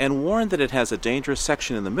 and warn that it has a dangerous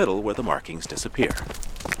section in the middle where the markings disappear.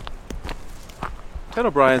 Ted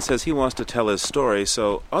O'Brien says he wants to tell his story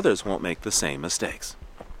so others won't make the same mistakes.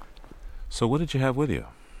 So what did you have with you?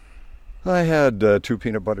 I had 2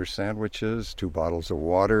 peanut butter sandwiches, 2 bottles of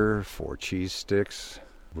water, 4 cheese sticks.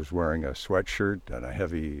 Was wearing a sweatshirt and a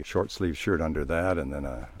heavy short-sleeve shirt under that, and then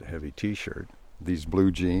a heavy T-shirt. These blue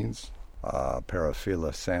jeans, a pair of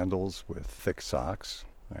Fila sandals with thick socks,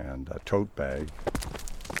 and a tote bag.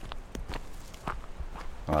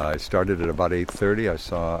 I started at about 8:30. I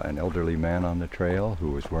saw an elderly man on the trail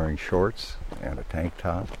who was wearing shorts and a tank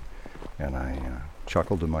top, and I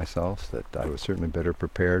chuckled to myself that I was certainly better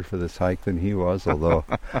prepared for this hike than he was, although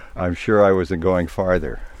I'm sure I wasn't going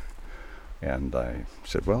farther. And I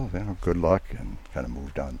said, well, good luck, and kind of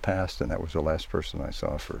moved on past, and that was the last person I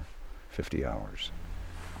saw for 50 hours.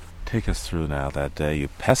 Take us through now that day. You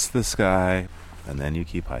pest this guy, and then you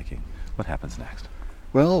keep hiking. What happens next?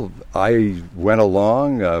 Well, I went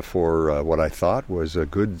along for what I thought was a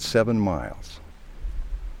good 7 miles.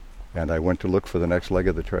 And I went to look for the next leg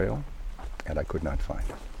of the trail, and I could not find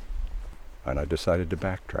it. And I decided to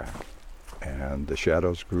backtrack. And the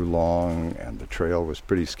shadows grew long, and the trail was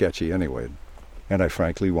pretty sketchy anyway. And I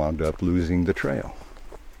frankly wound up losing the trail.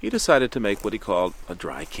 He decided to make what he called a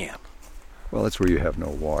dry camp. Well, that's where you have no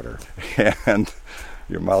water. And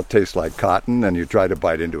your mouth tastes like cotton, and you try to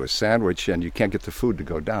bite into a sandwich, and you can't get the food to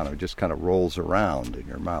go down. It just kind of rolls around in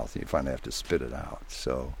your mouth, and you finally have to spit it out.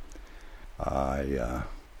 So I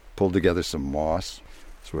pulled together some moss.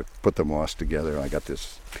 So I put the moss together, and I got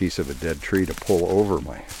this piece of a dead tree to pull over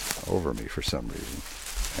me for some reason.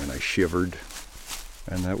 And I shivered,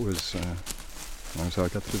 and that was how I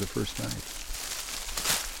got through the first night.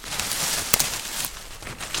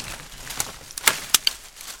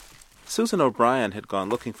 Susan O'Brien had gone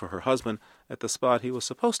looking for her husband at the spot he was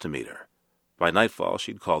supposed to meet her. By nightfall,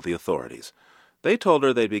 she'd called the authorities. They told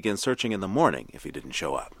her they'd begin searching in the morning if he didn't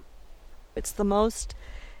show up. It's the most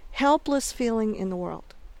helpless feeling in the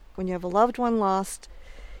world. When you have a loved one lost,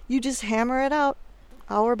 you just hammer it out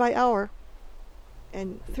hour by hour.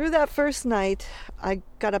 And through that first night, I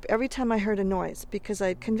got up every time I heard a noise because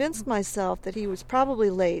I'd convinced myself that he was probably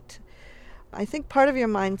late. I think part of your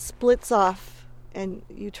mind splits off and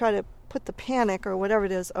you try to put the panic or whatever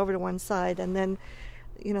it is over to one side, and then,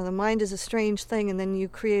 the mind is a strange thing, and then you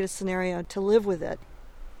create a scenario to live with it.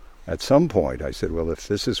 At some point, I said, well, if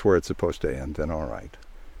this is where it's supposed to end, then all right.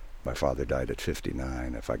 My father died at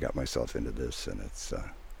 59. If I got myself into this, and it's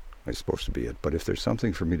supposed to be it. But if there's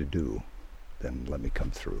something for me to do, then let me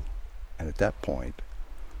come through. And at that point,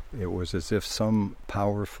 it was as if some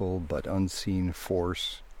powerful but unseen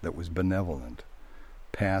force that was benevolent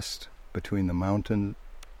passed between the mountain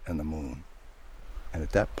and the moon. And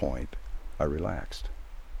at that point, I relaxed.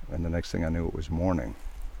 And the next thing I knew, it was morning.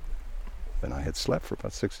 And I had slept for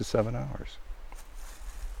about 6 to 7 hours.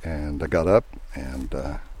 And I got up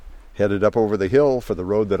and headed up over the hill for the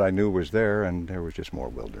road that I knew was there, and there was just more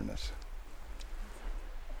wilderness.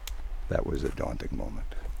 That was a daunting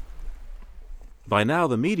moment. By now,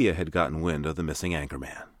 the media had gotten wind of the missing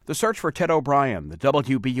anchorman. The search for Ted O'Brien, the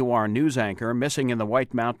WBUR news anchor missing in the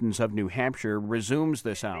White Mountains of New Hampshire, resumes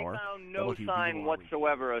this hour. They found no sign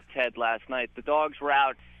whatsoever of Ted last night. The dogs were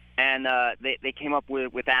out, and they came up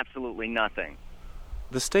with absolutely nothing.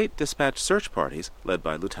 The state dispatched search parties led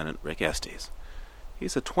by Lieutenant Rick Estes.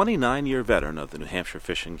 He's a 29-year veteran of the New Hampshire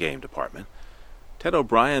Fish and Game Department. Ted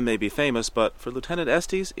O'Brien may be famous, but for Lieutenant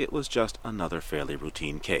Estes, it was just another fairly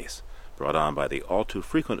routine case, brought on by the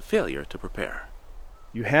all-too-frequent failure to prepare.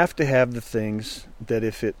 You have to have the things that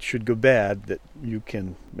if it should go bad, that you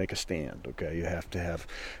can make a stand, okay? You have to have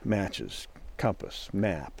matches, compass,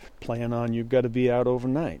 map, plan on you've got to be out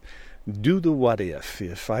overnight. Do the what if.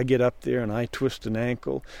 If I get up there and I twist an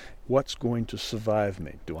ankle, What's going to survive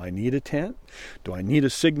me? Do I need a tent? Do I need a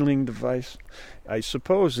signaling device? I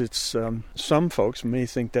suppose it's some folks may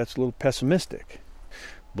think that's a little pessimistic.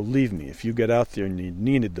 Believe me, if you get out there and you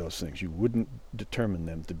needed those things, you wouldn't determine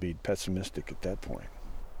them to be pessimistic at that point.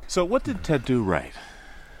 So what did Ted do right?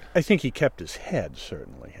 I think he kept his head,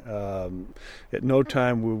 certainly. At no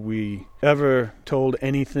time were we ever told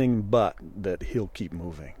anything but that he'll keep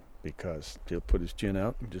moving, because he'll put his chin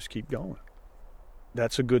out and just keep going.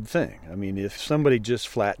 That's a good thing. I mean, if somebody just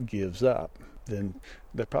flat gives up, then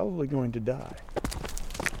they're probably going to die.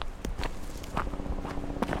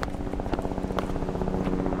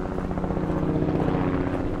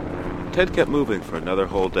 Ted kept moving for another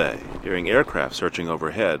whole day, hearing aircraft searching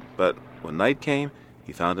overhead, but when night came,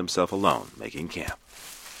 he found himself alone, making camp.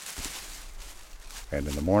 And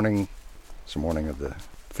in the morning, it's the morning of the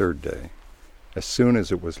third day, as soon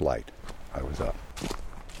as it was light, I was up.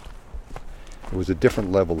 It was a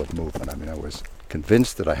different level of movement. I mean, I was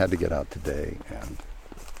convinced that I had to get out today, and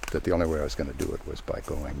that the only way I was going to do it was by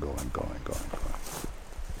going.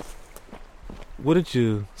 What did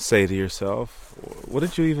you say to yourself? What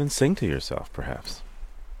did you even sing to yourself, perhaps?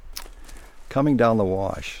 Coming down the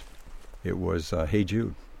wash, it was Hey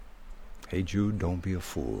Jude. Hey Jude, don't be a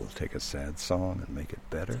fool. Take a sad song and make it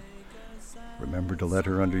better. Remember to let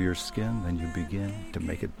her under your skin, then you begin to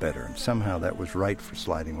make it better. And somehow that was right for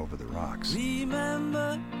sliding over the rocks.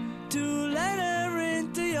 Remember to let her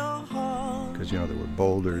into your heart. Because, there were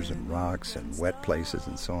boulders and rocks and wet places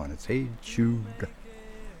and so on. It's Hey Jude,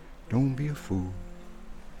 don't be a fool.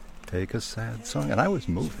 Take a sad song. And I was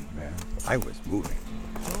moving, man. I was moving.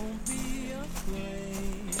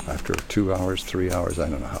 After 2 hours, 3 hours, I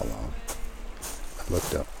don't know how long, I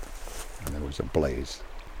looked up, and there was a blaze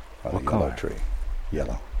on a yellow tree.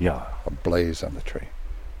 Yellow. Yeah. A blaze on the tree.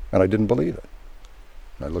 And I didn't believe it.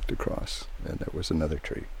 And I looked across, and there was another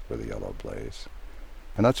tree with a yellow blaze.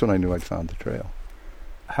 And that's when I knew I'd found the trail.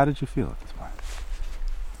 How did you feel at this point?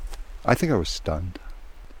 I think I was stunned.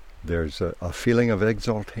 There's a feeling of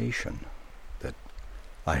exaltation that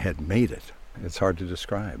I had made it. It's hard to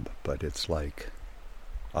describe, but it's like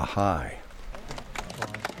a high.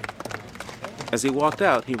 As he walked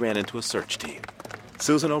out, he ran into a search team.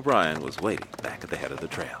 Susan O'Brien was waiting back at the head of the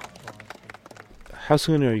trail. How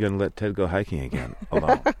soon are you going to let Ted go hiking again,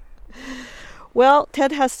 alone? Well,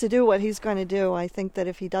 Ted has to do what he's going to do. I think that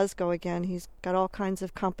if he does go again, he's got all kinds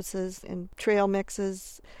of compasses and trail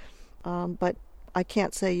mixes. But I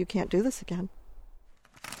can't say you can't do this again.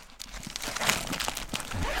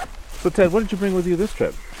 So, Ted, what did you bring with you this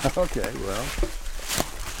trip? Okay, well,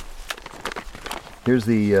 here's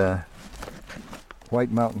the White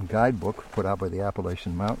Mountain Guidebook put out by the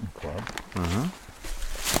Appalachian Mountain Club.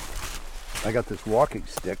 I got this walking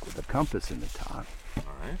stick with a compass in the top.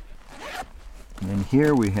 All right. And then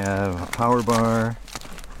here we have a power bar,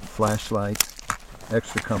 flashlight,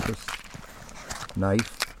 extra compass,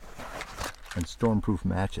 knife, and stormproof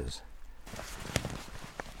matches.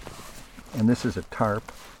 And this is a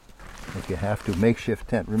tarp if you have to, makeshift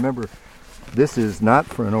tent. Remember, this is not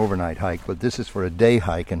for an overnight hike, but this is for a day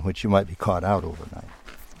hike in which you might be caught out overnight.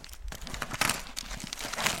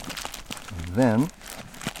 And then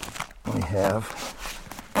we have...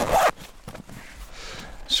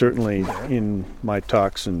 Certainly in my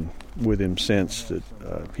talks and with him since, that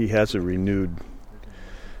he has a renewed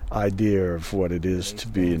idea of what it is to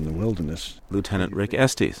be in the wilderness. Lieutenant Rick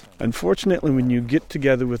Estes. Unfortunately, when you get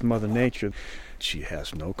together with Mother Nature, she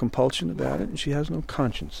has no compulsion about it and she has no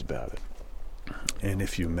conscience about it. And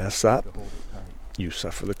if you mess up, you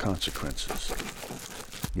suffer the consequences.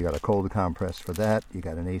 You got a cold compress for that, you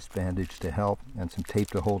got an ace bandage to help, and some tape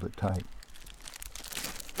to hold it tight.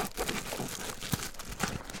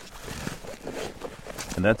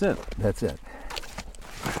 And that's it? That's it.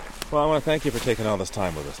 Well, I want to thank you for taking all this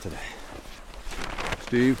time with us today.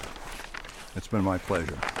 Steve, it's been my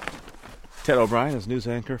pleasure. Ted O'Brien is news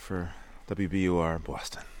anchor for WBUR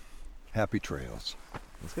Boston. Happy trails.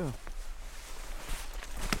 Let's go.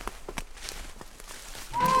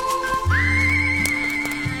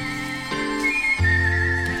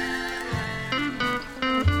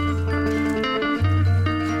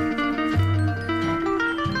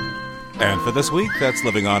 And for this week, that's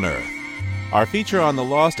Living on Earth. Our feature on the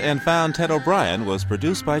lost and found Ted O'Brien was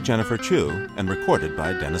produced by Jennifer Chu and recorded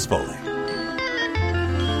by Dennis Foley.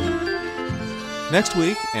 Next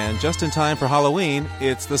week, and just in time for Halloween,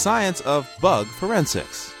 it's the science of bug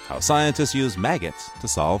forensics, how scientists use maggots to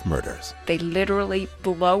solve murders. They literally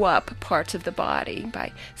blow up parts of the body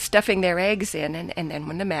by stuffing their eggs in, and then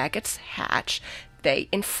when the maggots hatch, they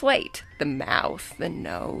inflate the mouth, the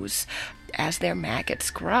nose, as their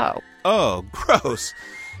maggots grow. Oh, gross.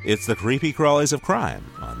 It's the creepy crawlies of crime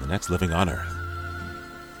on the next Living on Earth.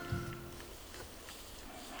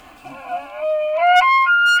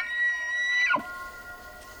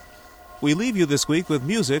 We leave you this week with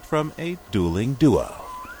music from a dueling duo.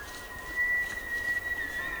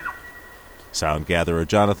 Sound gatherer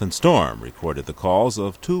Jonathan Storm recorded the calls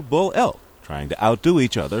of two bull elk trying to outdo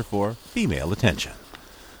each other for female attention.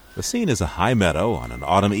 The scene is a high meadow on an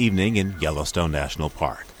autumn evening in Yellowstone National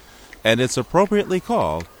Park, and it's appropriately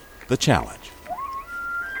called The Challenge.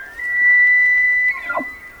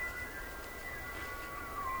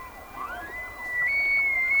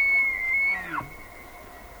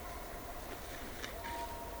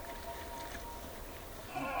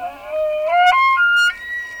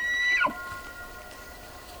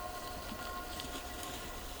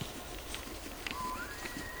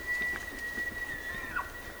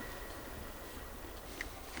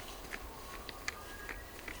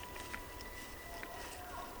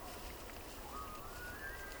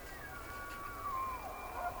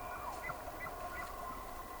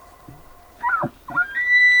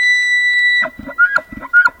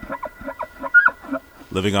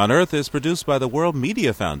 Living on Earth is produced by the World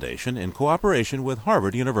Media Foundation in cooperation with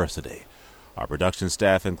Harvard University. Our production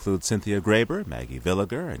staff includes Cynthia Graber, Maggie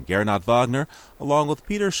Villiger, and Gernot Wagner, along with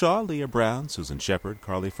Peter Shaw, Leah Brown, Susan Shepard,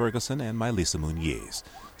 Carly Ferguson, and Mylisa Muniz.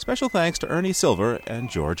 Special thanks to Ernie Silver and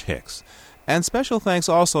George Hicks. And special thanks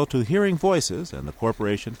also to Hearing Voices and the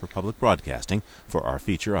Corporation for Public Broadcasting for our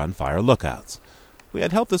feature on fire lookouts. We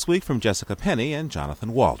had help this week from Jessica Penny and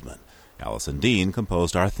Jonathan Waldman. Allison Dean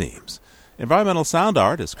composed our themes. Environmental sound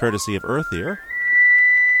art is courtesy of Earth Ear.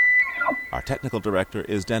 Our technical director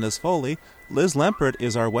is Dennis Foley. Liz Lempert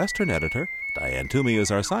is our Western editor. Diane Toomey is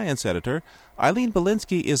our science editor. Eileen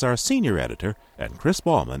Belinsky is our senior editor. And Chris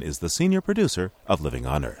Ballman is the senior producer of Living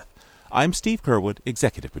on Earth. I'm Steve Curwood,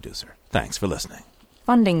 executive producer. Thanks for listening.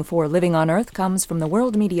 Funding for Living on Earth comes from the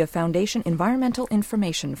World Media Foundation Environmental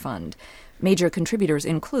Information Fund. Major contributors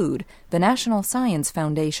include the National Science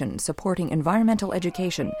Foundation, supporting environmental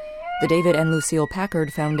education, the David and Lucille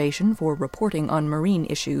Packard Foundation for reporting on marine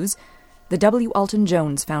issues, the W. Alton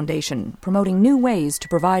Jones Foundation, promoting new ways to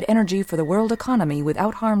provide energy for the world economy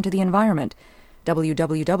without harm to the environment,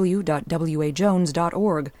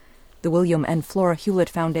 www.wajones.org, the William and Flora Hewlett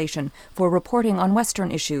Foundation for reporting on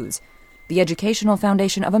Western issues, the Educational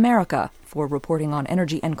Foundation of America for reporting on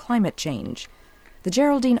energy and climate change, the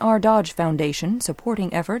Geraldine R. Dodge Foundation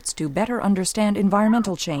supporting efforts to better understand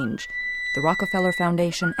environmental change, the Rockefeller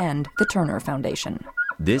Foundation, and the Turner Foundation.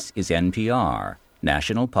 This is NPR,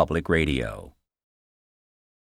 National Public Radio.